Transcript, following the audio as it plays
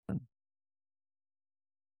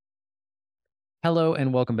Hello,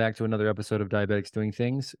 and welcome back to another episode of Diabetics Doing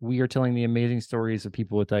Things. We are telling the amazing stories of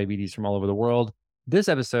people with diabetes from all over the world. This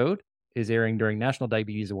episode is airing during National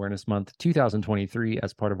Diabetes Awareness Month 2023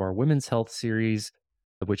 as part of our Women's Health series,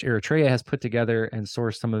 which Eritrea has put together and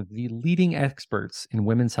sourced some of the leading experts in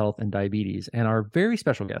women's health and diabetes. And our very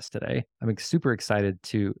special guest today, I'm super excited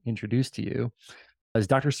to introduce to you, is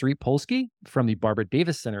Dr. Sarit Polsky from the Barbara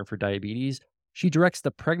Davis Center for Diabetes. She directs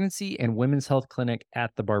the Pregnancy and Women's Health Clinic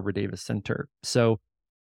at the Barbara Davis Center. So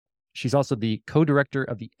she's also the co-director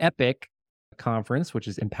of the EPIC conference, which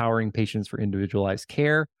is empowering patients for individualized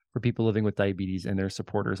care for people living with diabetes and their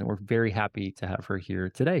supporters. And we're very happy to have her here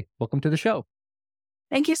today. Welcome to the show.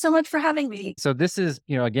 Thank you so much for having me. So this is,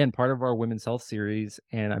 again, part of our Women's Health series.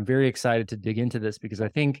 And I'm very excited to dig into this because I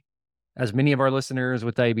think, as many of our listeners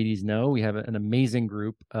with diabetes know, we have an amazing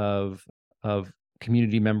group of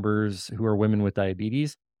community members who are women with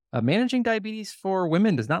diabetes. Managing diabetes for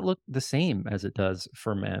women does not look the same as it does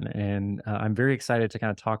for men. And I'm very excited to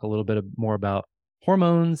kind of talk a little bit more about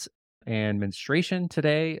hormones and menstruation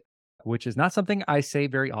today, which is not something I say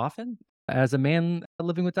very often as a man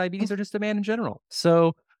living with diabetes or just a man in general.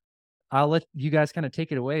 So I'll let you guys kind of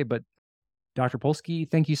take it away. But Dr. Polsky,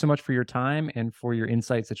 thank you so much for your time and for your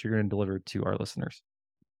insights that you're going to deliver to our listeners.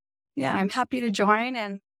 Yeah, I'm happy to join,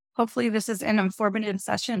 and hopefully this is an informative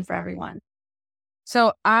session for everyone.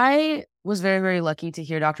 So I was very, very lucky to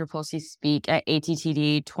hear Dr. Polsky speak at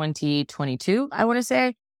ATTD 2022, I want to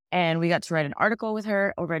say, and we got to write an article with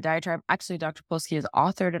her over at Diatribe. Actually, Dr. Polsky has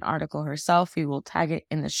authored an article herself. We will tag it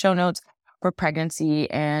in the show notes for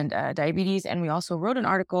pregnancy and diabetes, and we also wrote an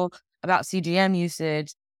article about CGM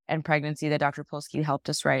usage and pregnancy that Dr. Polsky helped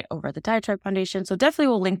us write over at the Diatribe Foundation. So definitely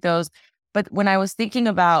we'll link those. But when I was thinking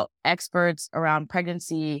about experts around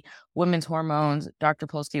pregnancy, women's hormones, Dr.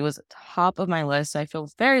 Polsky was top of my list. So I feel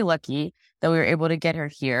very lucky that we were able to get her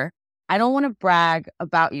here. I don't want to brag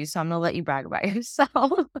about you, so I'm going to let you brag about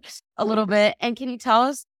yourself a little bit. And can you tell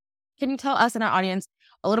us and our audience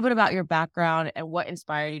a little bit about your background and what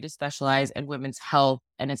inspired you to specialize in women's health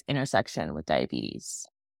and its intersection with diabetes?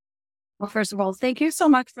 Well, first of all, thank you so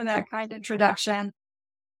much for that kind introduction.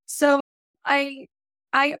 So I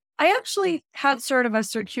actually had sort of a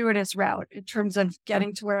circuitous route in terms of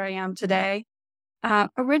getting to where I am today.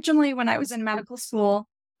 Originally, when I was in medical school,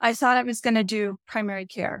 I thought I was going to do primary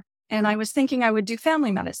care. And I was thinking I would do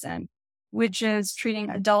family medicine, which is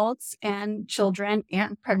treating adults and children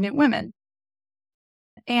and pregnant women.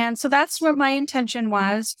 And so that's what my intention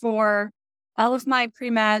was for all of my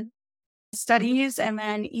pre-med studies and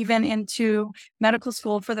then even into medical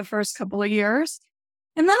school for the first couple of years.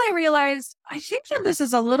 And then I realized, I think that this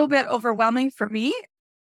is a little bit overwhelming for me.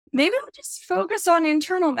 Maybe I'll just focus on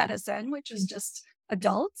internal medicine, which is just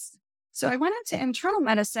adults. So I went into internal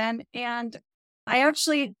medicine, and I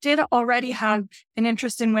actually did already have an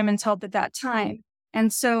interest in women's health at that time.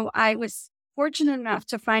 And so I was fortunate enough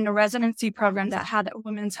to find a residency program that had a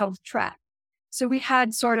women's health track. So we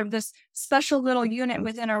had sort of this special little unit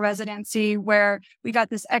within our residency where we got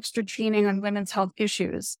this extra training on women's health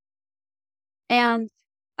issues. And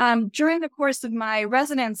during the course of my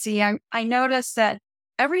residency, I noticed that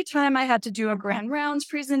every time I had to do a grand rounds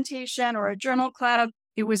presentation or a journal club,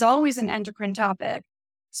 it was always an endocrine topic.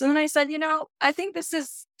 So then I said, I think this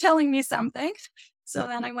is telling me something. So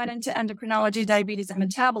then I went into endocrinology, diabetes, and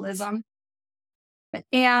metabolism.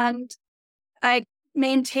 And I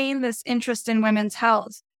maintain this interest in women's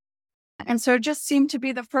health. And so it just seemed to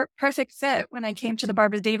be the perfect fit when I came to the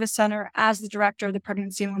Barbara Davis Center as the director of the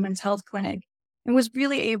Pregnancy and Women's Health Clinic, and was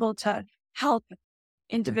really able to help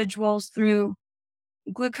individuals through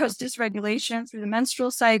glucose dysregulation, through the menstrual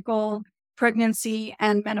cycle, pregnancy,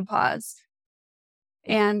 and menopause.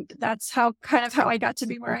 And that's how I got to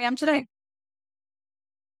be where I am today.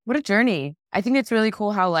 What a journey. I think it's really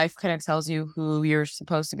cool how life kind of tells you who you're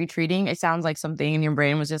supposed to be treating. It sounds like something in your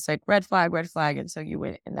brain was just like red flag. And so you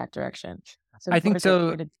went in that direction. So I think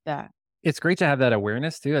so. It's great to have that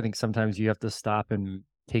awareness too. I think sometimes you have to stop and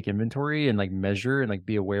take inventory and measure and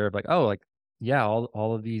be aware of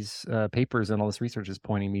all of these papers and all this research is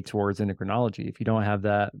pointing me towards endocrinology. If you don't have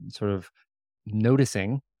that sort of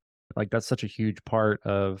noticing, that's such a huge part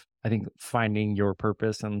of, I think, finding your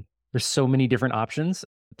purpose. And there's so many different options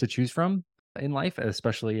to choose from in life,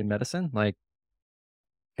 especially in medicine.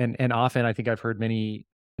 And often I think I've heard many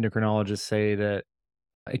endocrinologists say that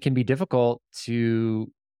it can be difficult to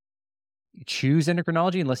choose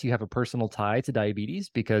endocrinology unless you have a personal tie to diabetes,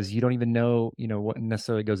 because you don't even know, what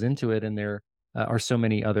necessarily goes into it. And there are so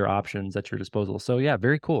many other options at your disposal. So yeah,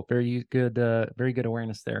 very cool. Very good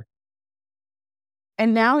awareness there.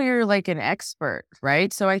 And now you're like an expert,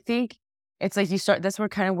 right? So I think it's like you start, that's where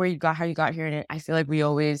kind of where you got, how you got here. And I feel like we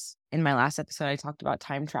always, in my last episode, I talked about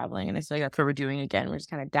time traveling, and I feel like that's what we're doing again. We're just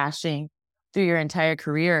kind of dashing through your entire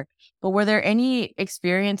career. But were there any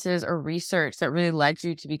experiences or research that really led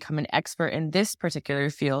you to become an expert in this particular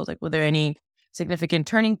field? Like, were there any significant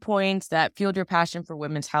turning points that fueled your passion for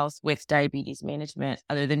women's health with diabetes management,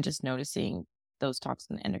 other than just noticing those talks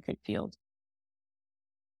in the endocrine field?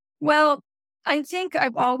 Well, I think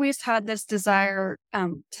I've always had this desire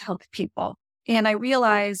to help people. And I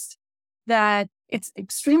realized that it's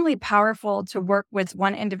extremely powerful to work with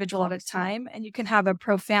one individual at a time, and you can have a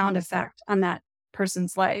profound effect on that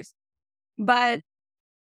person's life. But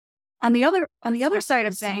on the other side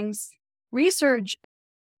of things, research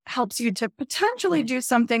helps you to potentially do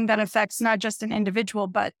something that affects not just an individual,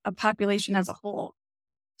 but a population as a whole.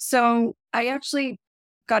 So I actually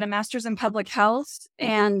got a master's in public health,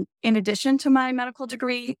 and in addition to my medical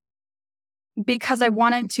degree, because I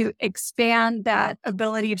wanted to expand that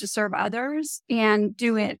ability to serve others and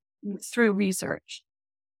do it through research.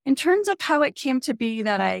 In terms of how it came to be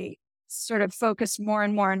that I sort of focused more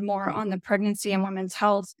and more and more on the pregnancy and women's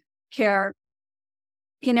health care,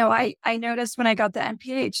 I noticed when I got the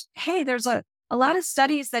NPH, hey, there's a lot of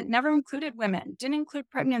studies that never included women, didn't include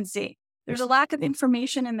pregnancy. There's a lack of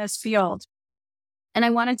information in this field. And I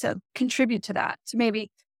wanted to contribute to that, to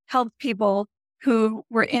maybe help people who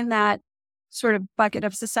were in that sort of bucket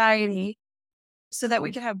of society so that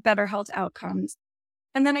we could have better health outcomes.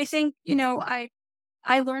 And then I think, I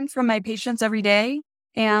learn from my patients every day,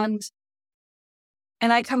 and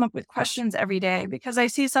I come up with questions every day because I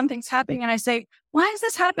see something's happening and I say, why is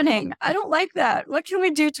this happening? I don't like that. What can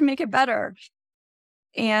we do to make it better?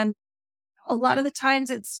 And a lot of the times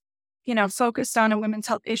it's, focused on a women's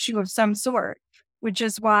health issue of some sort, which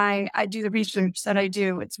is why I do the research that I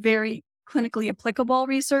do. It's very clinically applicable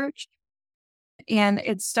research. And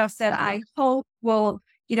it's stuff that I hope will,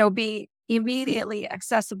 be immediately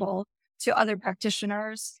accessible to other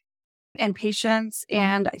practitioners and patients.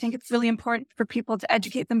 And I think it's really important for people to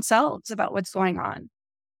educate themselves about what's going on.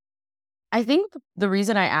 I think the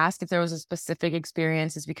reason I asked if there was a specific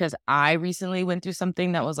experience is because I recently went through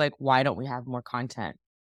something that was like, why don't we have more content?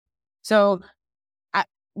 So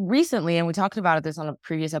recently, and we talked about this on a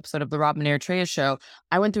previous episode of the Robin Eritrea show,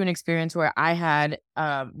 I went through an experience where I had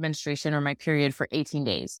menstruation or my period for 18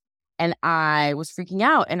 days. And I was freaking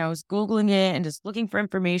out, and I was Googling it and just looking for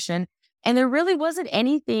information. And there really wasn't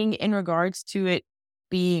anything in regards to it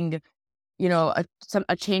being, a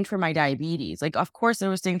change for my diabetes. Like, of course, there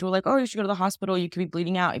was things where like, oh, you should go to the hospital. You could be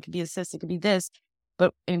bleeding out. It could be a cyst. It could be this.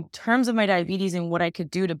 But in terms of my diabetes and what I could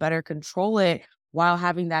do to better control it while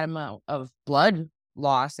having that amount of blood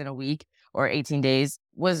loss in a week or 18 days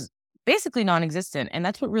was basically non-existent. And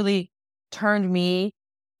that's what really turned me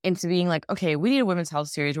into being like, okay, we need a women's health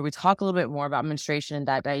series where we talk a little bit more about menstruation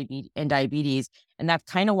and diabetes. And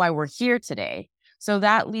that's kind of why we're here today. So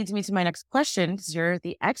that leads me to my next question, because you're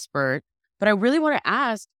the expert. But I really want to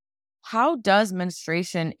ask, how does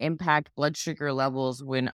menstruation impact blood sugar levels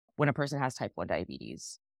when a person has type 1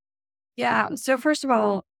 diabetes? Yeah. So first of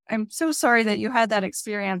all, I'm so sorry that you had that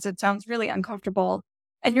experience. It sounds really uncomfortable.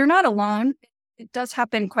 And you're not alone. It does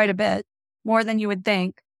happen quite a bit, more than you would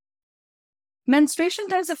think. Menstruation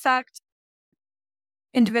does affect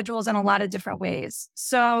individuals in a lot of different ways.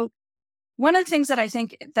 So one of the things that I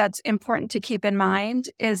think that's important to keep in mind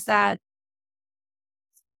is that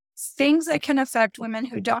things that can affect women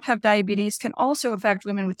who don't have diabetes can also affect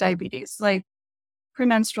women with diabetes, like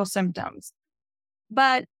premenstrual symptoms.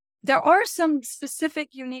 But there are some specific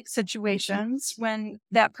unique situations when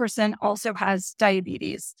that person also has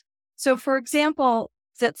diabetes. So, for example,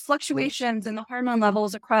 that fluctuations in the hormone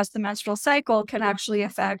levels across the menstrual cycle can actually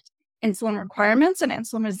affect insulin requirements and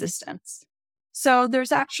insulin resistance. So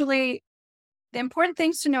there's actually the important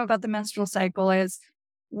things to know about the menstrual cycle is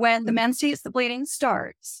when the menses, the bleeding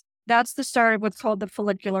starts, that's the start of what's called the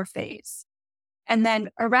follicular phase. And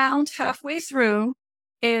then around halfway through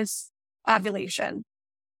is ovulation,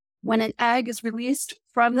 when an egg is released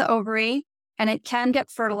from the ovary and it can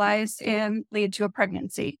get fertilized and lead to a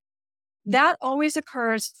pregnancy. That always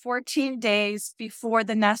occurs 14 days before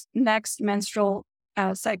the next menstrual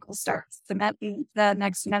cycle starts, the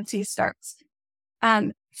next menses starts.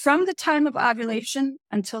 From the time of ovulation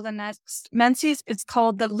until the next menses, it's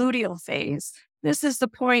called the luteal phase. This is the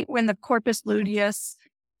point when the corpus luteus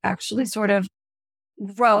actually sort of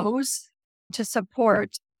grows to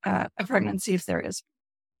support a pregnancy if there is.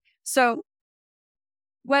 So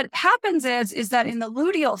what happens is that in the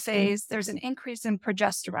luteal phase, there's an increase in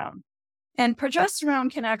progesterone. And progesterone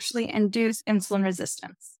can actually induce insulin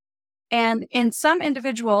resistance. And in some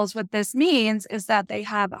individuals, what this means is that they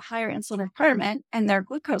have a higher insulin requirement and their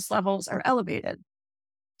glucose levels are elevated.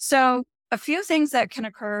 So a few things that can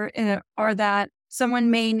occur are that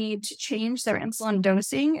someone may need to change their insulin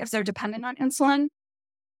dosing if they're dependent on insulin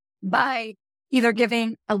by either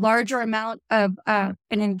giving a larger amount of an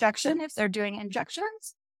injection if they're doing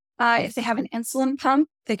injections. If they have an insulin pump,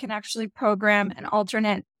 they can actually program an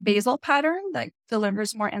alternate basal pattern that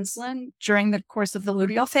delivers more insulin during the course of the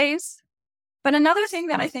luteal phase. But another thing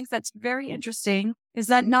that I think that's very interesting is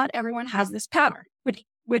that not everyone has this pattern,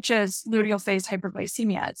 which is luteal phase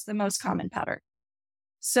hyperglycemia. It's the most common pattern.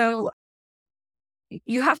 So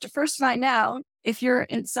you have to first find out if you're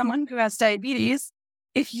someone who has diabetes,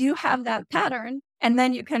 if you have that pattern, and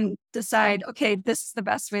then you can decide, okay, this is the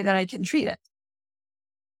best way that I can treat it.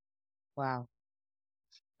 Wow.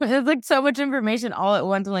 There's like so much information all at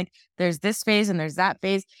once. And like, there's this phase and there's that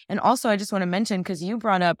phase. And also, I just want to mention, because you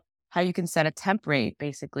brought up how you can set a temp rate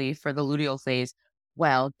basically for the luteal phase.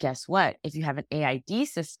 Well, guess what? If you have an AID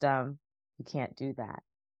system, you can't do that.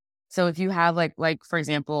 So if you have like for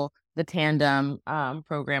example, the Tandem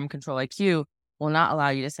program Control IQ will not allow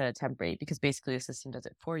you to set a temp rate because basically the system does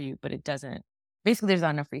it for you, but it doesn't. Basically, there's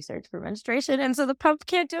not enough research for menstruation, and so the pump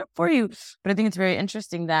can't do it for you. But I think it's very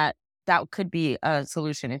interesting that that could be a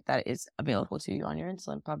solution if that is available to you on your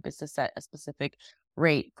insulin pump, is to set a specific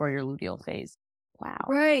rate for your luteal phase. Wow.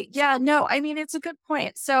 Right. Yeah. No, I mean, it's a good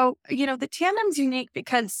point. So, the Tandem's unique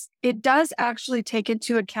because it does actually take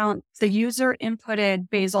into account the user inputted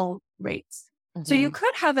basal rates. Mm-hmm. So you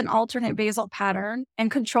could have an alternate basal pattern and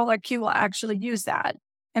Control IQ will actually use that.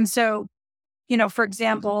 And so, for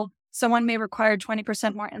example, someone may require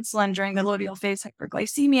 20% more insulin during the luteal phase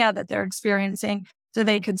hyperglycemia that they're experiencing. So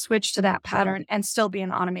they could switch to that pattern and still be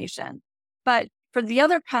in automation. But for the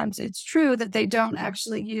other pumps, it's true that they don't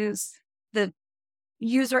actually use the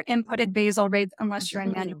user inputted basal rates unless you're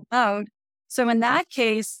in manual mode. So in that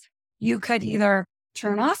case, you could either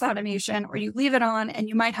turn off automation or you leave it on and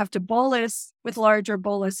you might have to bolus with larger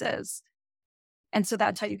boluses. And so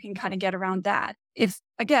that's how you can kind of get around that. If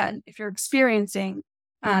you're experiencing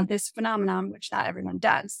this phenomenon, which not everyone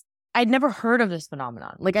does. I'd never heard of this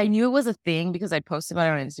phenomenon. Like, I knew it was a thing because I'd posted about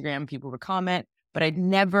it on Instagram. People would comment, but I'd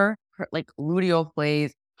never heard like luteal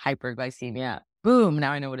phase hyperglycemia. Boom.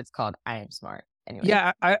 Now I know what it's called. I am smart. Anyway.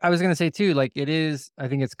 Yeah, I was going to say too, like I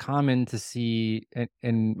think it's common to see,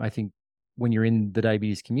 and I think when you're in the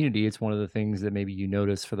diabetes community, it's one of the things that maybe you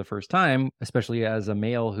notice for the first time, especially as a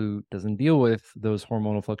male who doesn't deal with those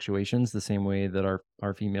hormonal fluctuations the same way that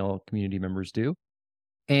our female community members do.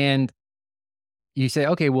 And you say,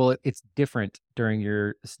 okay, well, it's different during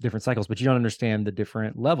your different cycles, but you don't understand the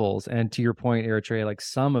different levels. And to your point, Eritrea, like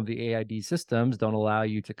some of the AID systems don't allow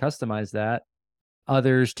you to customize that.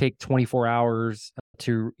 Others take 24 hours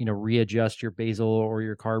to, readjust your basal or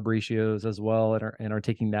your carb ratios as well, and are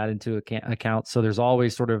taking that into account. So there's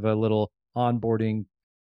always sort of a little onboarding,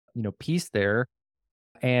 piece there.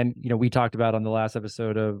 And, we talked about on the last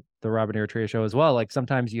episode of the Robin Eritrea show as well, like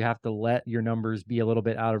sometimes you have to let your numbers be a little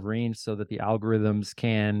bit out of range so that the algorithms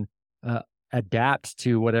can adapt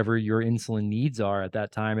to whatever your insulin needs are at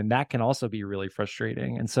that time. And that can also be really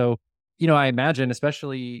frustrating. And so, I imagine,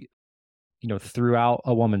 especially, throughout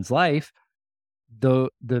a woman's life, the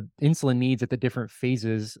insulin needs at the different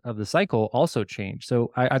phases of the cycle also change.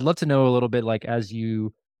 So I'd love to know a little bit, like, as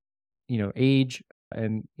you age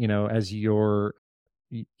and, as your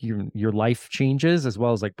life changes, as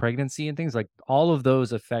well as like pregnancy and things, like all of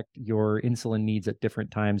those affect your insulin needs at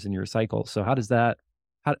different times in your cycle. So how does that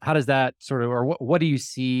sort of, or what do you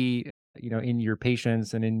see, in your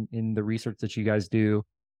patients and in the research that you guys do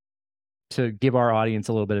to give our audience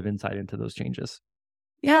a little bit of insight into those changes?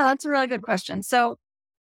 Yeah, that's a really good question. So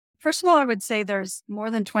first of all, I would say there's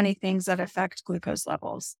more than 20 things that affect glucose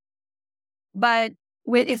levels. But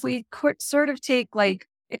if we sort of take like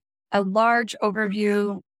a large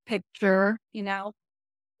overview picture,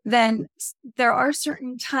 then there are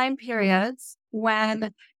certain time periods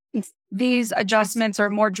when these adjustments are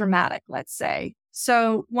more dramatic, let's say.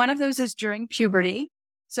 So one of those is during puberty.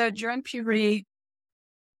 So during puberty,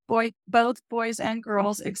 both boys and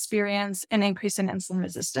girls experience an increase in insulin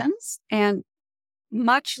resistance and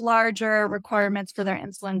much larger requirements for their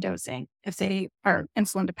insulin dosing if they are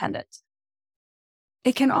insulin dependent.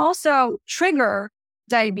 It can also trigger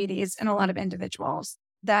diabetes in a lot of individuals,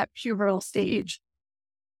 that pubertal stage.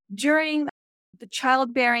 During the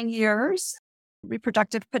childbearing years,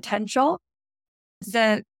 reproductive potential,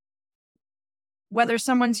 whether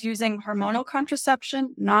someone's using hormonal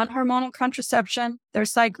contraception, non-hormonal contraception, they're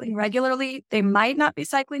cycling regularly, they might not be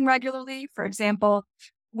cycling regularly. For example,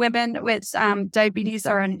 women with diabetes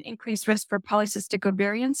are an increased risk for polycystic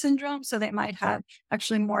ovarian syndrome. So they might have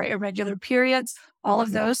actually more irregular periods. All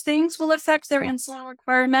of those things will affect their insulin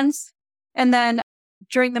requirements. And then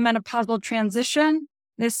during the menopausal transition,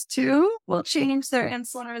 this too will change their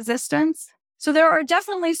insulin resistance. So there are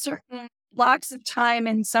definitely certain blocks of time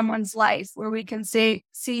in someone's life where we can see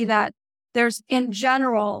that there's in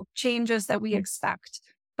general changes that we expect.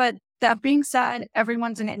 But that being said,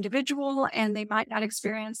 everyone's an individual and they might not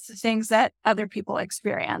experience the things that other people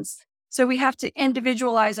experience. So we have to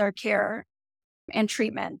individualize our care and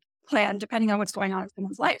treatment plan depending on what's going on in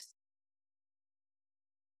someone's life.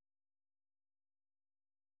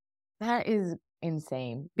 That is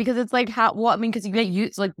insane because it's like because you get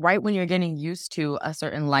used, like right when you're getting used to a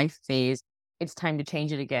certain life phase, it's time to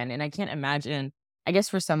change it again. And I can't imagine, I guess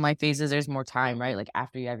for some life phases, there's more time, right? Like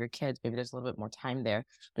after you have your kids, maybe there's a little bit more time there.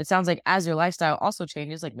 But it sounds like as your lifestyle also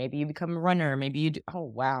changes, like maybe you become a runner, maybe you do, oh,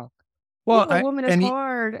 wow. Well, Being a woman is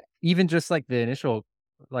hard. even just like the initial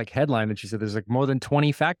like headline that you said, there's like more than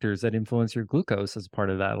 20 factors that influence your glucose as part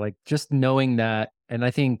of that. Like just knowing that, and I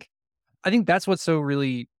think that's what's so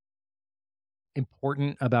really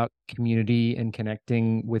important about community and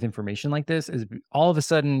connecting with information like this is all of a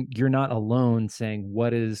sudden you're not alone saying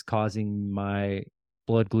what is causing my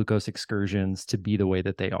blood glucose excursions to be the way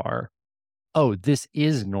that they are. Oh, this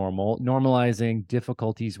is normal. Normalizing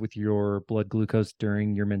difficulties with your blood glucose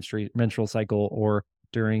during your menstrual cycle or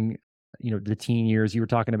during, the teen years. You were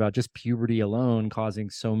talking about just puberty alone causing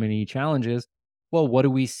so many challenges. Well, what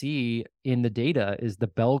do we see in the data is the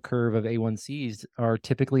bell curve of A1Cs are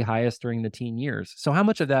typically highest during the teen years. So how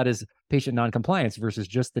much of that is patient noncompliance versus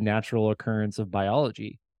just the natural occurrence of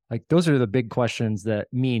biology? Like those are the big questions that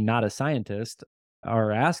me, not a scientist,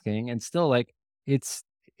 are asking. And still like it's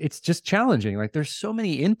just challenging. Like there's so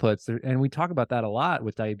many inputs there, and we talk about that a lot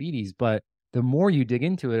with diabetes, but the more you dig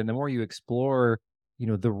into it and the more you explore,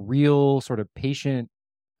 the real sort of patient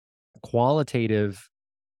qualitative,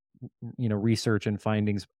 research and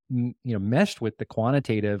findings, meshed with the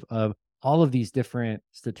quantitative of all of these different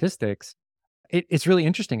statistics, it's really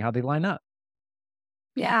interesting how they line up.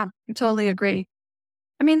 Yeah, I totally agree.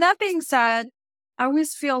 I mean, that being said, I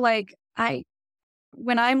always feel like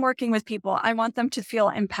when I'm working with people, I want them to feel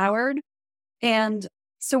empowered. And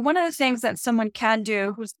so one of the things that someone can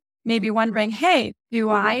do who's maybe wondering, hey,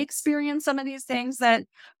 do I experience some of these things that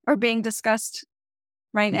are being discussed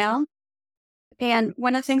right now? And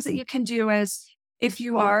one of the things that you can do is if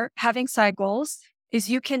you are having cycles,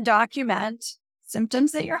 is you can document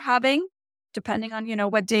symptoms that you're having, depending on,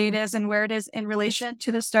 what day it is and where it is in relation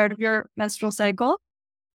to the start of your menstrual cycle,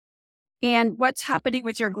 and what's happening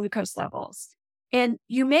with your glucose levels. And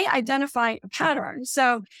you may identify a pattern.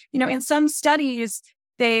 So, in some studies,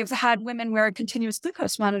 they've had women wear a continuous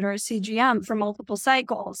glucose monitor, a CGM, for multiple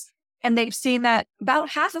cycles. And they've seen that about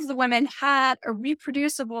half of the women had a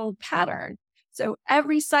reproducible pattern. So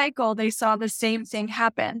every cycle, they saw the same thing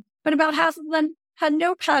happen, but about half of them had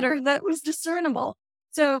no pattern that was discernible.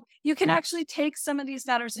 So you can actually take some of these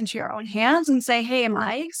matters into your own hands and say, hey, am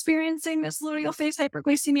I experiencing this luteal phase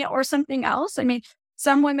hyperglycemia or something else? I mean,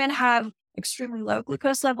 some women have extremely low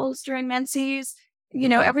glucose levels during menses.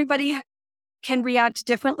 Everybody can react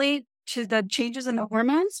differently to the changes in the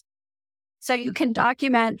hormones. So you can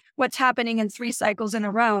document what's happening in 3 cycles in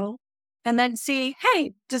a row and then see,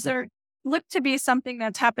 hey, does there look to be something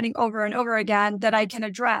that's happening over and over again that I can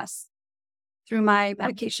address through my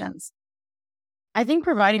medications? I think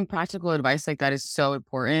providing practical advice like that is so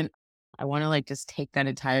important. I want to just take that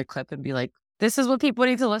entire clip and be like, this is what people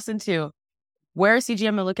need to listen to. Wear a CGM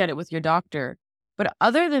and look at it with your doctor. But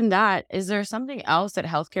other than that, is there something else that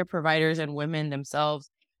healthcare providers and women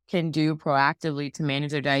themselves can do proactively to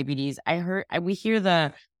manage their diabetes? We hear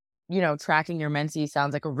the, tracking your menses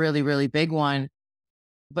sounds like a really, really big one.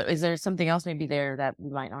 But is there something else maybe there that we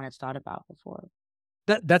might not have thought about before?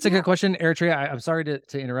 That's a good question, Eritrea. I'm sorry to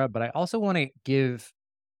interrupt, but I also want to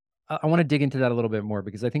I want to dig into that a little bit more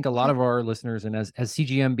because I think a lot of our listeners, and as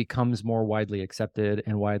CGM becomes more widely accepted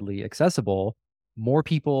and widely accessible, more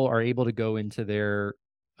people are able to go into their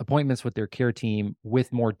appointments with their care team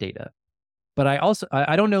with more data. But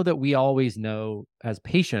I don't know that we always know as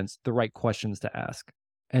patients the right questions to ask.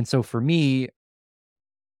 And so for me,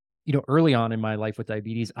 early on in my life with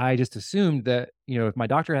diabetes, I just assumed that, if my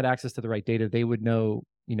doctor had access to the right data, they would know,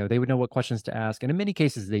 what questions to ask. And in many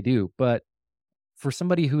cases they do. But for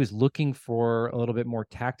somebody who is looking for a little bit more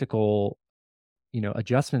tactical,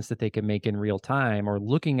 adjustments that they can make in real time or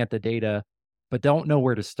looking at the data, but don't know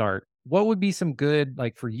where to start, what would be some good,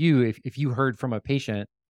 like for you, if you heard from a patient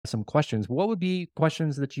some questions, what would be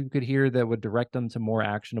questions that you could hear that would direct them to more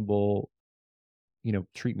actionable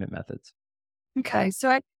treatment methods. Okay.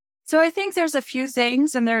 So I think there's a few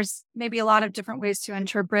things, and there's maybe a lot of different ways to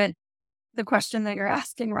interpret the question that you're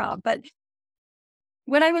asking, Rob. But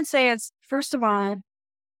what I would say is, first of all,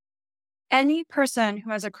 any person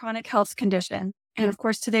who has a chronic health condition, and of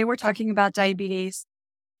course, today we're talking about diabetes,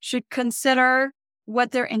 should consider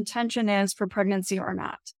what their intention is for pregnancy or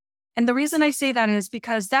not. And the reason I say that is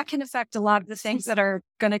because that can affect a lot of the things that are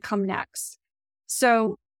going to come next.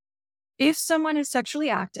 So if someone is sexually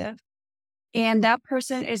active and that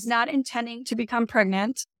person is not intending to become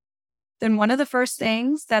pregnant, then one of the first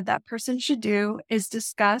things that that person should do is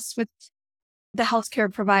discuss with the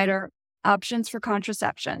healthcare provider options for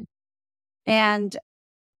contraception. And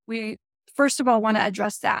we, first of all, want to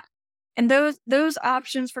address that. And those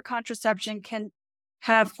options for contraception can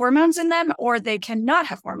have hormones in them, or they cannot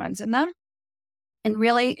have hormones in them. And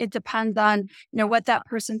really, it depends on, what that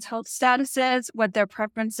person's health status is, what their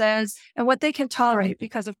preference is, and what they can tolerate,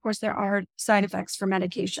 because of course there are side effects for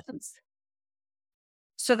medications.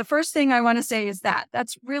 So the first thing I want to say is that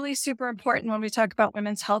that's really super important when we talk about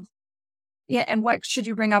women's health. Yeah, and what should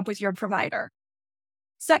you bring up with your provider?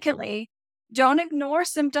 Secondly, don't ignore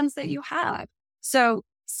symptoms that you have. So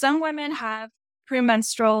some women have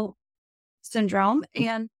premenstrual syndrome,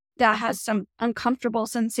 and that has some uncomfortable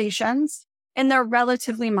sensations, and they're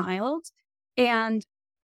relatively mild. And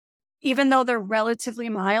even though they're relatively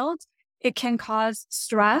mild, it can cause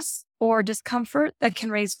stress or discomfort that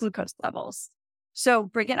can raise glucose levels. So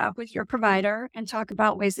bring it up with your provider and talk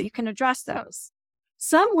about ways that you can address those.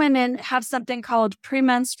 Some women have something called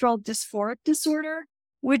premenstrual dysphoric disorder,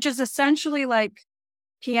 which is essentially like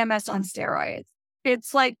PMS on steroids.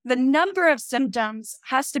 It's like the number of symptoms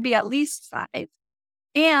has to be at least 5.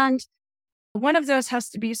 And one of those has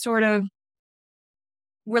to be sort of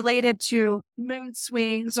related to mood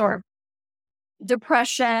swings or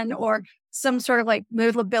depression or some sort of like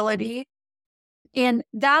mood lability. And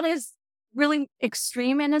that is really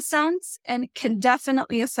extreme in a sense and can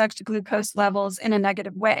definitely affect glucose levels in a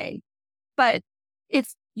negative way. But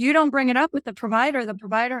if you don't bring it up with the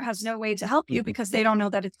provider has no way to help you because they don't know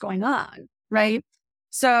that it's going on, right?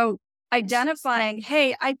 So identifying,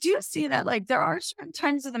 hey, I do see that like there are certain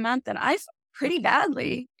times of the month that I feel pretty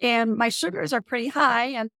badly and my sugars are pretty high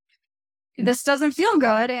and this doesn't feel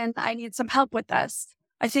good and I need some help with this.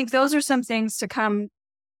 I think those are some things to come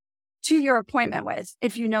to your appointment with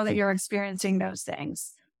if you know that you're experiencing those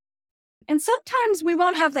things. And sometimes we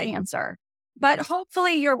won't have the answer, but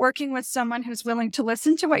hopefully you're working with someone who's willing to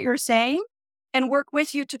listen to what you're saying and work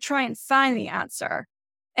with you to try and find the answer.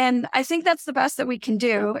 And I think that's the best that we can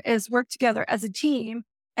do is work together as a team.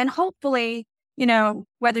 And hopefully,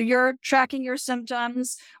 whether you're tracking your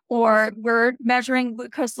symptoms or we're measuring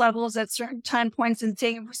glucose levels at certain time points and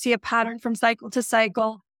seeing if we see a pattern from cycle to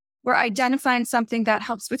cycle, we're identifying something that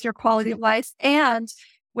helps with your quality of life and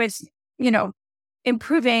with,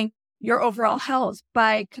 improving your overall health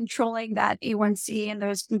by controlling that A1C and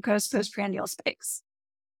those glucose, those prandial spikes.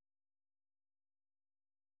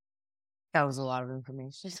 That was a lot of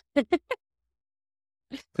information.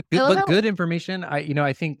 But good information.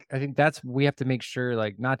 I think that's, we have to make sure,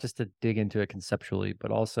 like, not just to dig into it conceptually,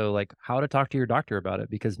 but also like how to talk to your doctor about it.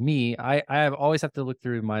 Because I always have to look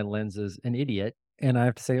through my lens as an idiot, and I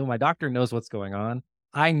have to say, oh, my doctor knows what's going on.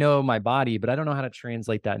 I know my body, but I don't know how to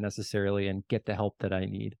translate that necessarily and get the help that I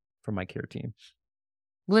need from my care team.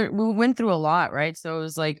 We went through a lot, right? So it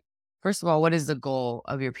was like, first of all, what is the goal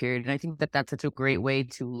of your period? And I think that that's such a great way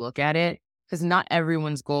to look at it, because not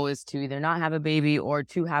everyone's goal is to either not have a baby or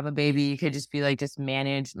to have a baby. You could just be like, just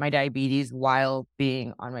manage my diabetes while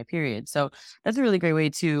being on my period. So that's a really great way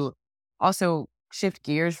to also shift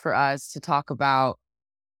gears for us to talk about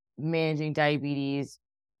managing diabetes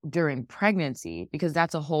during pregnancy, because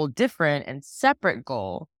that's a whole different and separate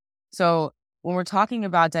goal. So when we're talking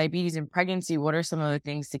about diabetes in pregnancy, what are some of the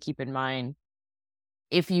things to keep in mind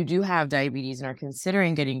if you do have diabetes and are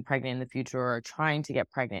considering getting pregnant in the future or are trying to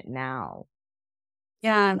get pregnant now?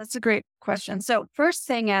 Yeah, that's a great question. So first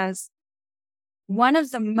thing is, one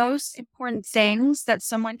of the most important things that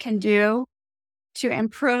someone can do to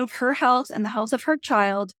improve her health and the health of her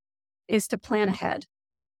child is to plan ahead.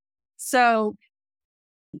 So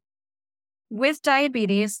with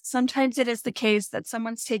diabetes, sometimes it is the case that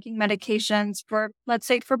someone's taking medications for, let's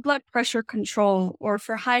say, for blood pressure control or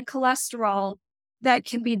for high cholesterol that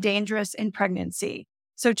can be dangerous in pregnancy.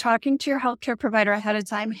 So talking to your healthcare provider ahead of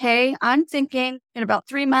time, hey, I'm thinking in about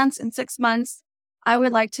 3 months and 6 months, I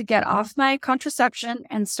would like to get off my contraception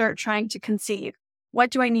and start trying to conceive.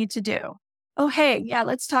 What do I need to do? Oh, hey, yeah,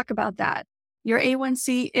 let's talk about that. Your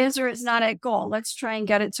A1C is or is not at goal. Let's try and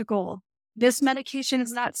get it to goal. this medication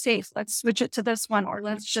is not safe. Let's switch it to this one, or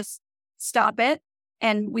let's just stop it.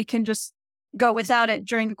 And we can just go without it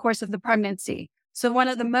during the course of the pregnancy. So one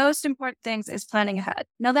of the most important things is planning ahead.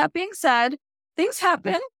 Now, that being said, things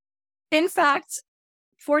happen. In fact,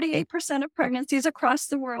 48% of pregnancies across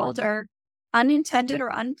the world are unintended or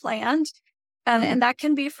unplanned. And that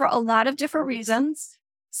can be for a lot of different reasons.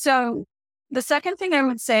 So the second thing I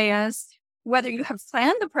would say is, whether you have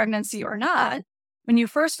planned the pregnancy or not, when you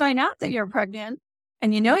first find out that you're pregnant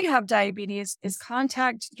and you know you have diabetes, is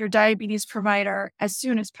contact your diabetes provider as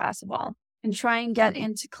soon as possible and try and get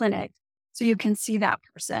into clinic so you can see that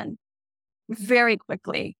person very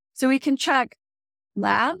quickly. So we can check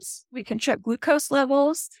labs, we can check glucose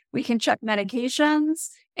levels, we can check medications,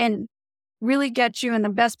 and really get you in the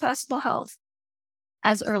best possible health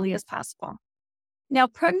as early as possible. Now,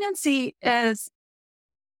 pregnancy is,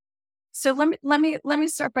 so let me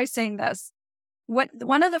start by saying this.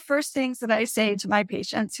 One of the first things that I say to my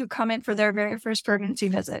patients who come in for their very first pregnancy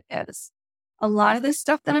visit is, a lot of this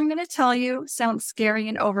stuff that I'm going to tell you sounds scary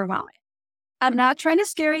and overwhelming. I'm not trying to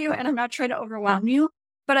scare you and I'm not trying to overwhelm you,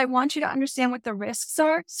 but I want you to understand what the risks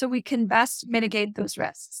are so we can best mitigate those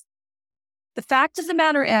risks. The fact of the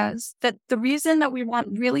matter is that the reason that we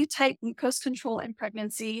want really tight glucose control in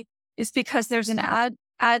pregnancy is because there's a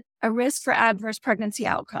risk for adverse pregnancy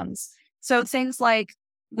outcomes. So things like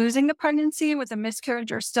losing the pregnancy with a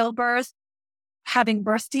miscarriage or stillbirth, having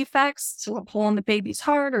birth defects, so a hole in the baby's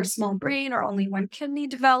heart or a small brain or only one kidney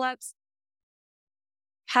develops,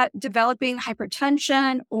 developing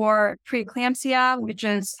hypertension or preeclampsia, which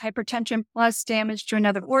is hypertension plus damage to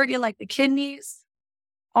another organ like the kidneys.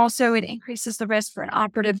 Also, it increases the risk for an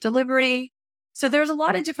operative delivery. So there's a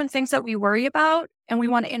lot of different things that we worry about, and we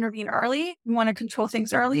want to intervene early. We want to control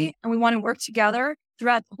things early, and we want to work together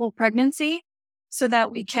throughout the whole pregnancy so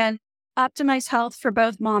that we can optimize health for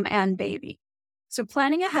both mom and baby. So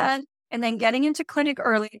planning ahead and then getting into clinic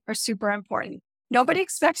early are super important. Nobody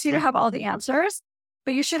expects you to have all the answers,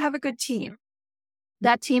 but you should have a good team.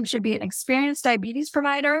 That team should be an experienced diabetes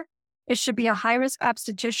provider. It should be a high-risk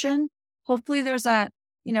obstetrician. Hopefully there's a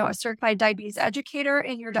certified diabetes educator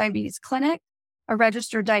in your diabetes clinic, a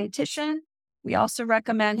registered dietitian. We also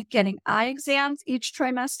recommend getting eye exams each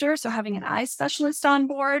trimester, so having an eye specialist on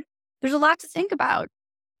board. There's a lot to think about.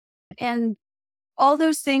 And all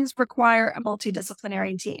those things require a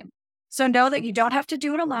multidisciplinary team. So know that you don't have to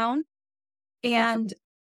do it alone, and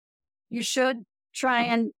you should try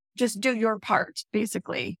and just do your part,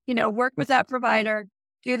 basically. Work with that provider,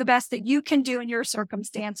 do the best that you can do in your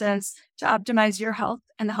circumstances to optimize your health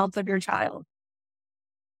and the health of your child.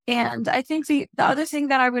 And I think the other thing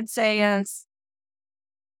that I would say is,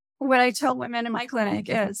 what I tell women in my clinic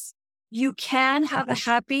is, you can have a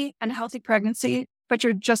happy and healthy pregnancy, but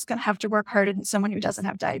you're just going to have to work harder than someone who doesn't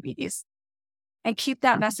have diabetes. And keep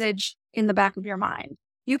that message in the back of your mind.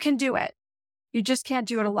 You can do it. You just can't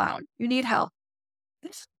do it alone. You need help.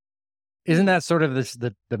 Isn't that sort of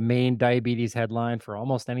the main diabetes headline for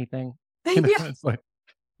almost anything? Yeah. It's like,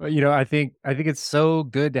 I think it's so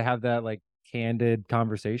good to have that like candid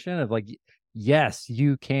conversation of like, yes,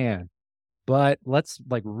 you can, but let's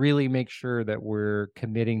like really make sure that we're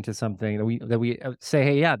committing to something that we say,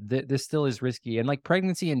 hey, yeah, this still is risky. And like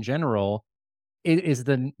pregnancy in general, it is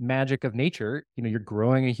the magic of nature. You're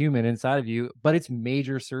growing a human inside of you, but it's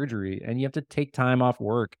major surgery and you have to take time off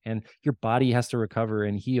work and your body has to recover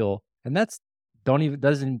and heal. And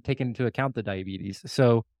doesn't take into account the diabetes.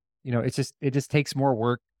 So, it just takes more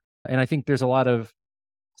work. And I think there's a lot of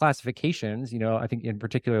classifications, I think in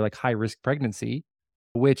particular like high risk pregnancy,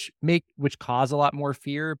 which cause a lot more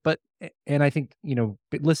fear. And I think,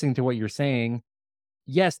 listening to what you're saying,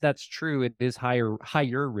 yes, that's true. It is higher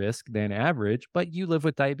risk than average, but you live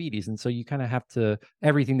with diabetes. And so you kind of have to,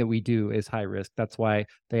 everything that we do is high risk. That's why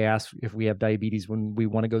they ask if we have diabetes when we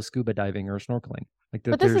want to go scuba diving or snorkeling.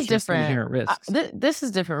 But this is different. Inherent risks. This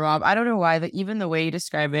is different, Rob. I don't know why, that even the way you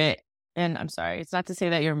describe it, and I'm sorry, it's not to say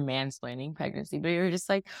that you're mansplaining pregnancy, but you're just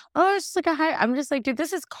like, oh, it's just like I'm just like, dude,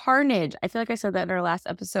 this is carnage. I feel like I said that in our last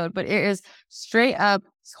episode, but it is straight up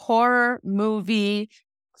horror movie,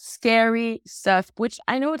 scary stuff, which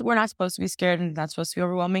I know we're not supposed to be scared and not supposed to be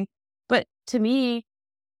overwhelming. But to me,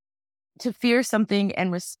 to fear something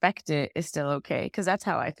and respect it is still okay. Because that's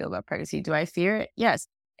how I feel about pregnancy. Do I fear it? Yes.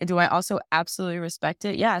 And do I also absolutely respect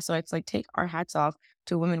it? Yeah. So it's like, take our hats off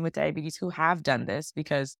to women with diabetes who have done this,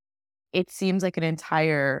 because it seems like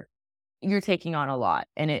you're taking on a lot.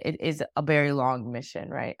 And it is a very long mission,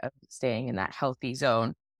 right? Of staying in that healthy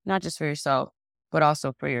zone, not just for yourself, but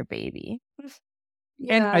also for your baby.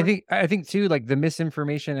 Yeah. And I think too, like the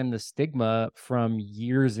misinformation and the stigma from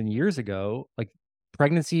years and years ago, like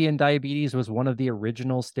pregnancy and diabetes was one of the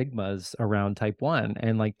original stigmas around type 1.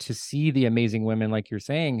 And like to see the amazing women, like you're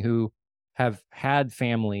saying, who have had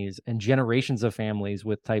families and generations of families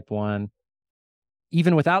with type 1,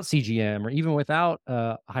 even without CGM or even without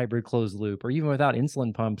hybrid closed loop or even without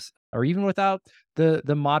insulin pumps or even without the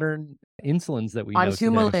modern insulins that we On know today.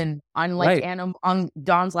 Humulin, on Right. Anna, on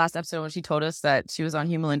Dawn's last episode when she told us that she was on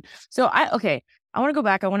Humulin. So I want to go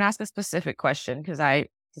back. I want to ask a specific question because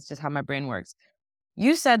it's just how my brain works.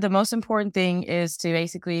 You said the most important thing is to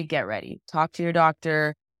basically get ready, talk to your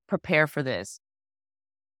doctor, prepare for this.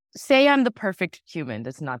 Say I'm the perfect human.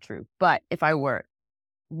 That's not true. But if I were,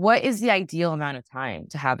 what is the ideal amount of time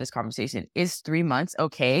to have this conversation? Is 3 months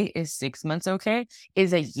okay? Is 6 months okay?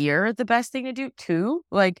 Is a year the best thing to do? 2?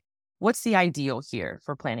 Like, what's the ideal here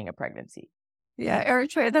for planning a pregnancy? Yeah,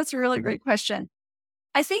 Eritrea, that's a really great question.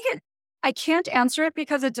 I can't answer it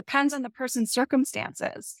because it depends on the person's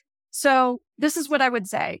circumstances. So this is what I would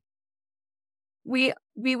say. We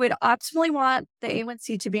would optimally want the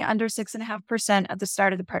A1C to be under 6.5% at the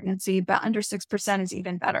start of the pregnancy, but under 6% is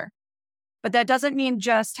even better. But that doesn't mean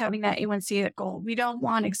just having that A1C at goal. We don't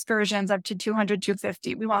want excursions up to 200,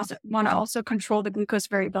 250. We want to also control the glucose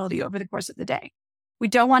variability over the course of the day. We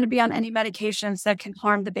don't want to be on any medications that can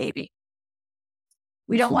harm the baby.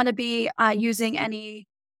 We don't want to be using any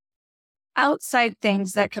outside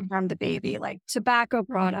things that can harm the baby, like tobacco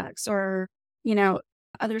products or,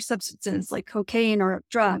 other substances like cocaine or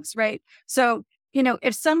drugs, right? So,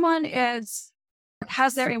 if someone has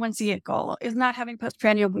their A1C at goal, is not having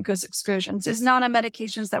postprandial glucose excursions, is not on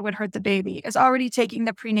medications that would hurt the baby, is already taking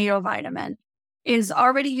the prenatal vitamin, is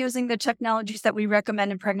already using the technologies that we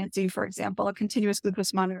recommend in pregnancy, for example, a continuous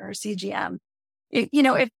glucose monitor or CGM.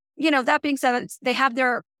 That being said, they have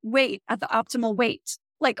their weight at the optimal weight,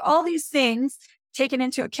 like all these things taken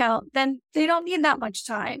into account, then they don't need that much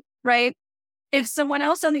time, right? If someone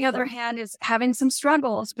else, on the other hand, is having some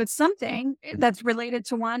struggles with something that's related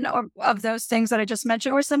to one of those things that I just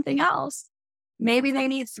mentioned or something else, maybe they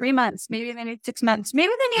need 3 months, maybe they need 6 months,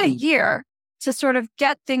 maybe they need a year to sort of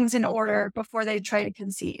get things in order before they try to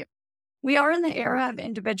conceive. We are in the era of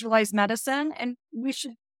individualized medicine, and we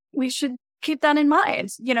should keep that in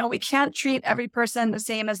mind. We can't treat every person the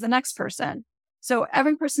same as the next person. So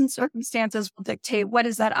every person's circumstances will dictate what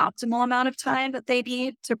is that optimal amount of time that they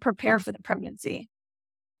need to prepare for the pregnancy.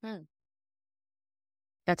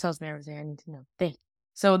 That tells me everything I need to know. Thanks.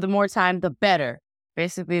 So the more time, the better.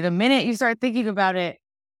 Basically, the minute you start thinking about it,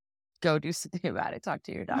 go do something about it. Talk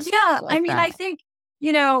to your doctor. Yeah. I think,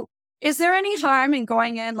 is there any harm in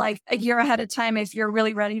going in like a year ahead of time if you're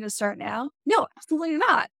really ready to start now? No, absolutely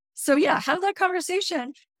not. So yeah, have that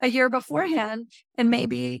conversation a year beforehand, and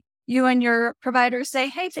maybe you and your provider say,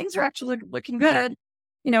 hey, things are actually looking good.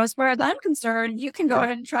 As far as I'm concerned, you can go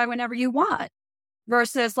ahead and try whenever you want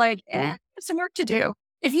versus like, some work to do.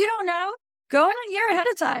 If you don't know, go in a year ahead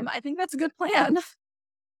of time. I think that's a good plan.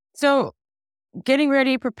 So getting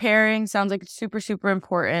ready, preparing sounds like it's super, super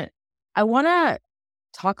important. I want to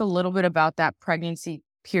talk a little bit about that pregnancy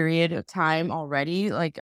period of time already,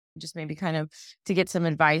 like just maybe kind of to get some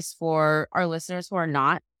advice for our listeners who are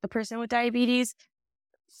not the person with diabetes.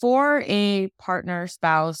 For a partner,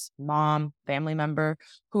 spouse, mom, family member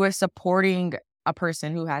who is supporting a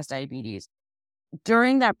person who has diabetes,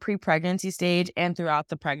 during that pre-pregnancy stage and throughout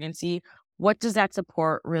the pregnancy, what does that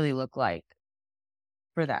support really look like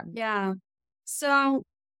for them? Yeah. So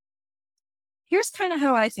here's kind of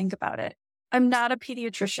how I think about it. I'm not a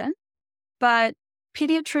pediatrician, but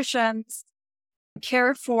pediatricians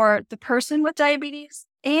care for the person with diabetes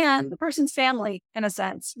and the person's family, in a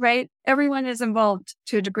sense, right? Everyone is involved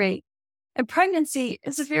to a degree. And pregnancy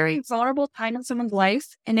is a very vulnerable time in someone's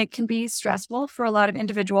life, and it can be stressful for a lot of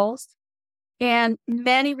individuals. And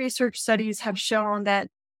many research studies have shown that,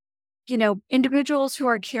 individuals who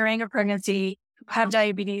are carrying a pregnancy, who have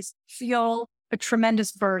diabetes, feel a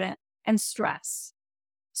tremendous burden and stress.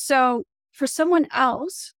 So for someone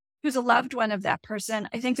else who's a loved one of that person,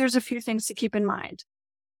 I think there's a few things to keep in mind.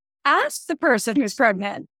 Ask the person who's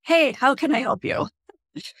pregnant, hey, how can I help you?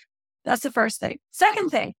 That's the first thing. Second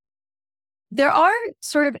thing, there are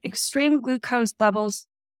sort of extreme glucose levels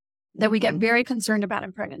that we get very concerned about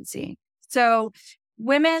in pregnancy. So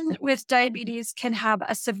women with diabetes can have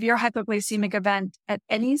a severe hypoglycemic event at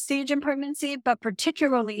any stage in pregnancy, but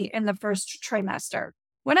particularly in the first trimester.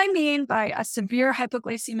 What I mean by a severe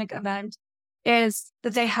hypoglycemic event is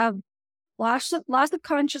that they have loss of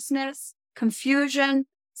consciousness, confusion,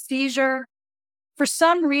 seizure. For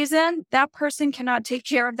some reason, that person cannot take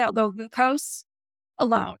care of that low glucose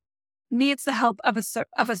alone, needs the help of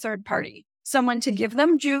a third party, someone to give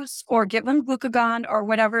them juice or give them glucagon or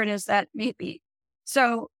whatever it is that may be.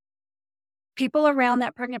 So people around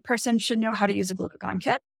that pregnant person should know how to use a glucagon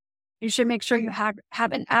kit. You should make sure you have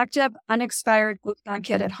an active, unexpired glucagon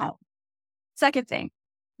kit at home. Second thing,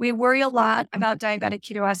 we worry a lot about diabetic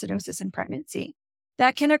ketoacidosis in pregnancy.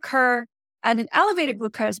 That can occur at an elevated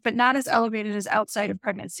glucose, but not as elevated as outside of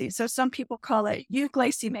pregnancy. So some people call it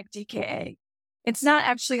euglycemic DKA. It's not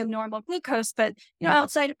actually a normal glucose, but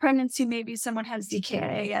outside of pregnancy, maybe someone has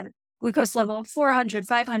DKA at glucose level of 400,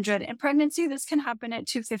 500. In pregnancy, this can happen at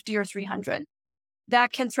 250 or 300.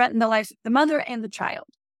 That can threaten the life of the mother and the child.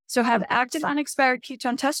 So have active unexpired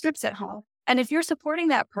ketone test strips at home. And if you're supporting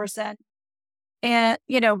that person, and,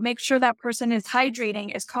 make sure that person is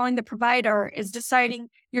hydrating, is calling the provider, is deciding,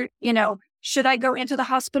 should I go into the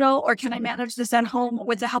hospital or can I manage this at home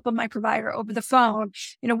with the help of my provider over the phone?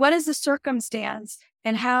 What is the circumstance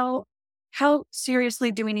and how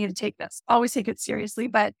seriously do we need to take this? Always take it seriously,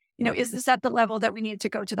 but, is this at the level that we need to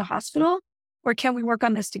go to the hospital or can we work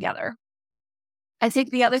on this together? I think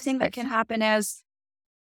the other thing that can happen is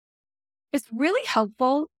it's really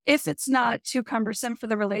helpful if it's not too cumbersome for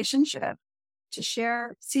the relationship to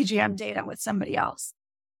share CGM data with somebody else.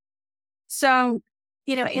 So,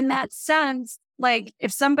 in that sense, like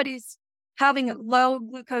if somebody's having a low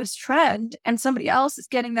glucose trend and somebody else is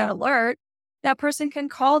getting that alert, that person can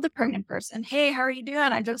call the pregnant person. Hey, how are you doing?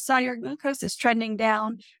 I just saw your glucose is trending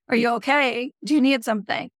down. Are you okay? Do you need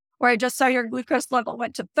something? Or I just saw your glucose level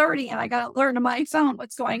went to 30 and I got an alert on my phone.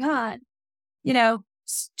 What's going on?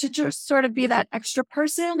 To just sort of be that extra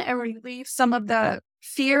person and relieve some of the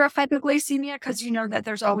fear of hypoglycemia because that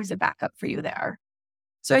there's always a backup for you there.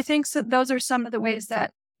 So I think those are some of the ways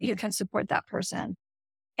that you can support that person.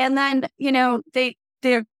 And then,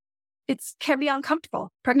 it can be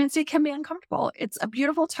uncomfortable. Pregnancy can be uncomfortable. It's a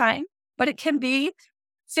beautiful time, but it can be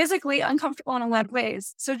physically uncomfortable in a lot of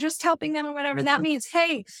ways. So just helping them or whatever that means.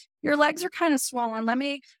 Hey, your legs are kind of swollen. Let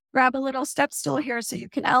me grab a little step stool here so you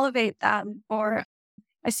can elevate them. Or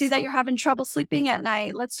I see that you're having trouble sleeping at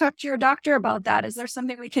night. Let's talk to your doctor about that. Is there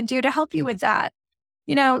something we can do to help you with that?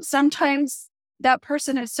 Sometimes that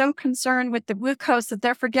person is so concerned with the glucose that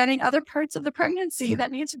they're forgetting other parts of the pregnancy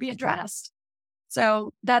that need to be addressed.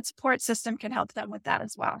 So that support system can help them with that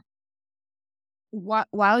as well.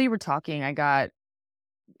 While you were talking,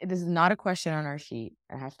 this is not a question on our sheet.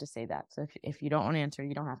 I have to say that. So if you don't want to answer,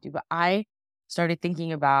 you don't have to. But I started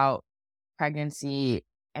thinking about pregnancy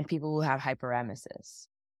and people who have hyperemesis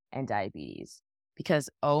and diabetes because,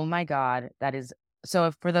 oh my God, that is.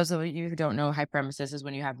 So for those of you who don't know, hyperemesis is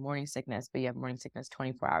when you have morning sickness, but you have morning sickness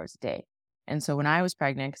 24 hours a day. And so when I was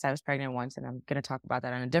pregnant, because I was pregnant once, and I'm going to talk about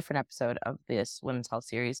that on a different episode of this Women's Health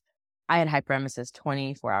series, I had hyperemesis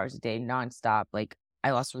 24 hours a day, nonstop. Like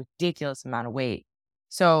I lost a ridiculous amount of weight.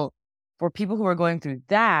 So for people who are going through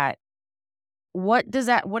that, what does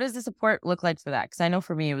the support look like for that? Because I know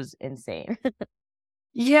for me, it was insane.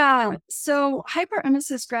 Yeah. So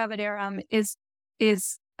hyperemesis gravidarum is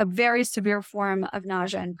a very severe form of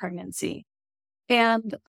nausea in pregnancy.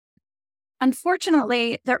 And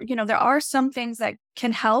unfortunately, there are some things that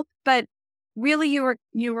can help, but really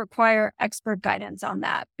you require expert guidance on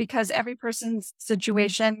that because every person's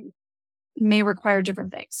situation may require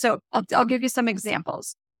different things. So I'll give you some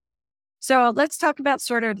examples. So let's talk about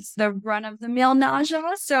sort of the run-of-the-mill nausea.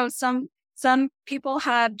 So some people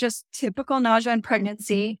have just typical nausea in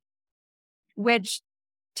pregnancy, which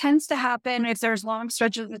tends to happen if there's long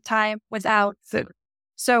stretches of time without food.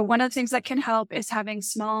 So one of the things that can help is having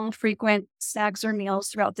small, frequent snacks or meals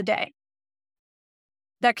throughout the day.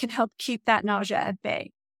 That can help keep that nausea at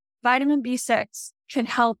bay. Vitamin B6 can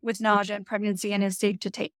help with nausea in pregnancy and is safe to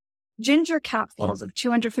take. Ginger capsules of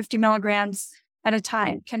 250 milligrams at a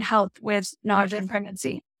time can help with nausea in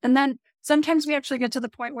pregnancy. And then sometimes we actually get to the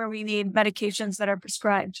point where we need medications that are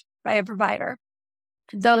prescribed by a provider.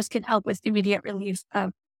 Those can help with immediate relief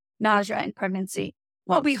of nausea in pregnancy.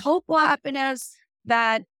 What we hope will happen is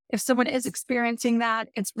that if someone is experiencing that,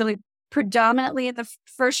 it's really predominantly in the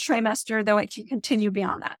first trimester, though it can continue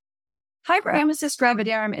beyond that. Hyperemesis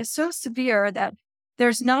gravidarum is so severe that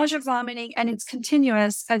there's nausea, vomiting, and it's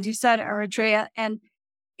continuous, as you said, Eritrea. And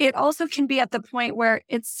it also can be at the point where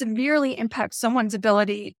it severely impacts someone's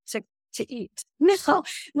ability to eat. Now,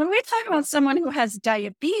 when we talk about someone who has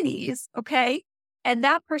diabetes, okay, and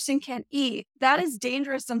that person can't eat, that is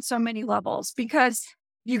dangerous on so many levels because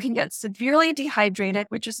you can get severely dehydrated,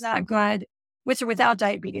 which is not good with or without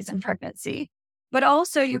diabetes in pregnancy. But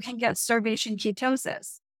also you can get starvation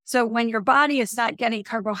ketosis. So when your body is not getting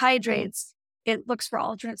carbohydrates, it looks for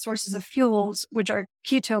alternate sources of fuels, which are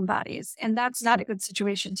ketone bodies. And that's not a good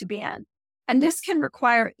situation to be in. And this can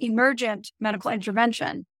require emergent medical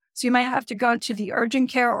intervention. So you might have to go to the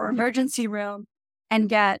urgent care or emergency room and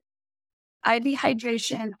get IV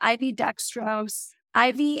hydration, IV dextrose,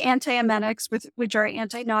 IV antiemetics, which are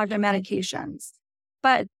anti-nausea medications.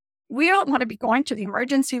 But we don't want to be going to the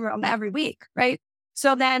emergency room every week, right?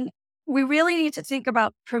 So then we really need to think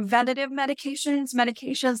about preventative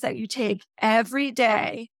medications that you take every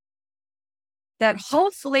day that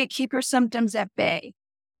hopefully keep your symptoms at bay.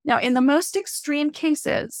 Now, in the most extreme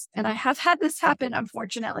cases, and I have had this happen,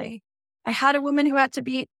 unfortunately, I had a woman who had to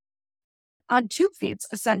be on tube feeds,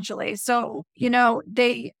 essentially. So,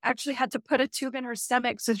 they actually had to put a tube in her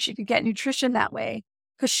stomach so she could get nutrition that way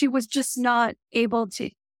because she was just not able to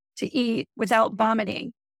eat without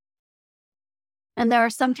vomiting. And there are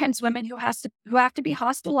sometimes women who have to be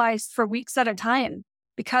hospitalized for weeks at a time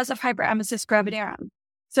because of hyperemesis gravidarum.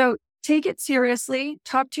 So take it seriously,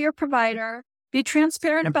 talk to your provider, be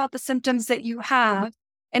transparent about the symptoms that you have,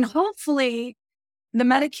 and hopefully the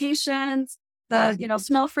medications, the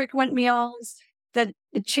small frequent meals, the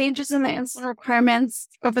changes in the insulin requirements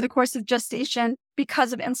over the course of gestation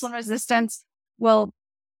because of insulin resistance will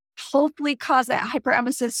hopefully cause that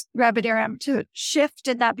hyperemesis gravidarum to shift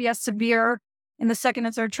and not be as severe in the second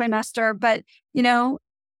and third trimester. But,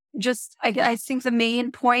 I think the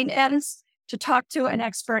main point is to talk to an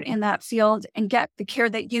expert in that field and get the care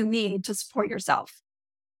that you need to support yourself.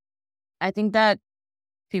 I think that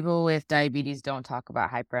people with diabetes don't talk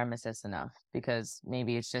about hyperemesis enough because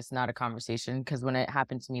maybe it's just not a conversation. Because when it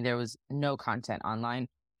happened to me, there was no content online.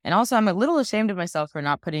 And also, I'm a little ashamed of myself for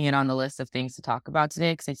not putting it on the list of things to talk about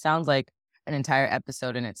today because it sounds like an entire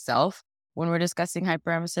episode in itself when we're discussing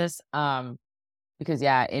hyperemesis. Because,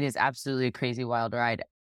 yeah, it is absolutely a crazy wild ride.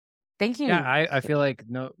 Thank you. Yeah, I feel like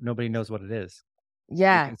nobody knows what it is.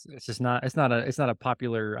 Yeah. It's just not it's not a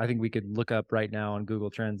popular. I think we could look up right now on Google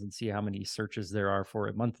Trends and see how many searches there are for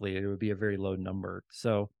it monthly. It would be a very low number.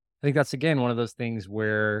 So I think that's again one of those things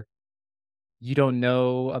where you don't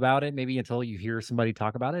know about it maybe until you hear somebody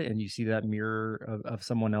talk about it and you see that mirror of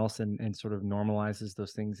someone else and sort of normalizes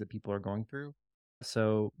those things that people are going through.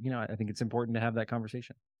 So, I think it's important to have that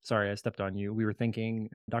conversation. Sorry, I stepped on you. We were thanking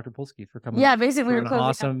Dr. Polsky for coming Basically, for we're an closing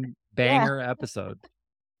awesome banger episode.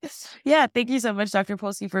 Yeah, thank you so much, Dr.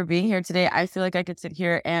 Polsky, for being here today. I feel like I could sit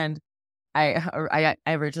here and I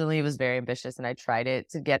originally was very ambitious and I tried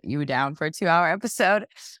it to get you down for a 2-hour episode,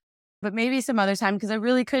 but maybe some other time because I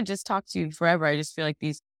really could just talk to you forever. I just feel like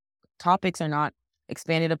these topics are not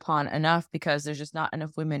expanded upon enough because there's just not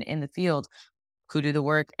enough women in the field who do the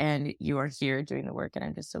work, and you are here doing the work. And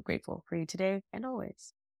I'm just so grateful for you today and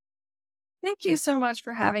always. Thank you so much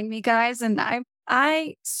for having me, guys. And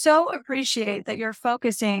I so appreciate that you're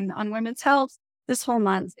focusing on women's health this whole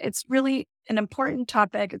month. It's really an important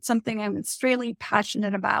topic. It's something I'm extremely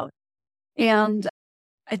passionate about. And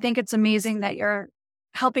I think it's amazing that you're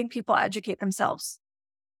helping people educate themselves.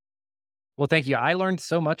 Well, thank you. I learned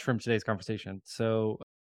so much from today's conversation. So,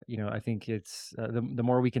 I think it's the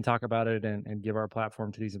more we can talk about it and give our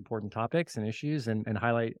platform to these important topics and issues and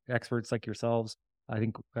highlight experts like yourselves, I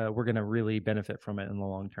think we're going to really benefit from it in the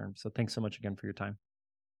long term. So thanks so much again for your time.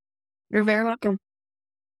 You're very welcome.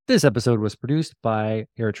 This episode was produced by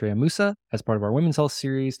Eritrea Musa as part of our Women's Health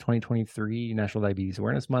Series 2023 National Diabetes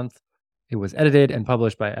Awareness Month. It was edited and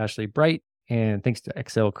published by Ashley Bright. And thanks to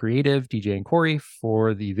Excel Creative, DJ and Corey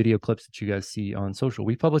for the video clips that you guys see on social.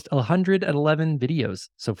 We've published 111 videos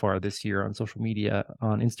so far this year on social media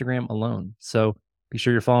on Instagram alone. So be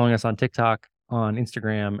sure you're following us on TikTok, on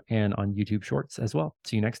Instagram, and on YouTube Shorts as well.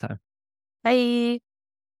 See you next time. Bye.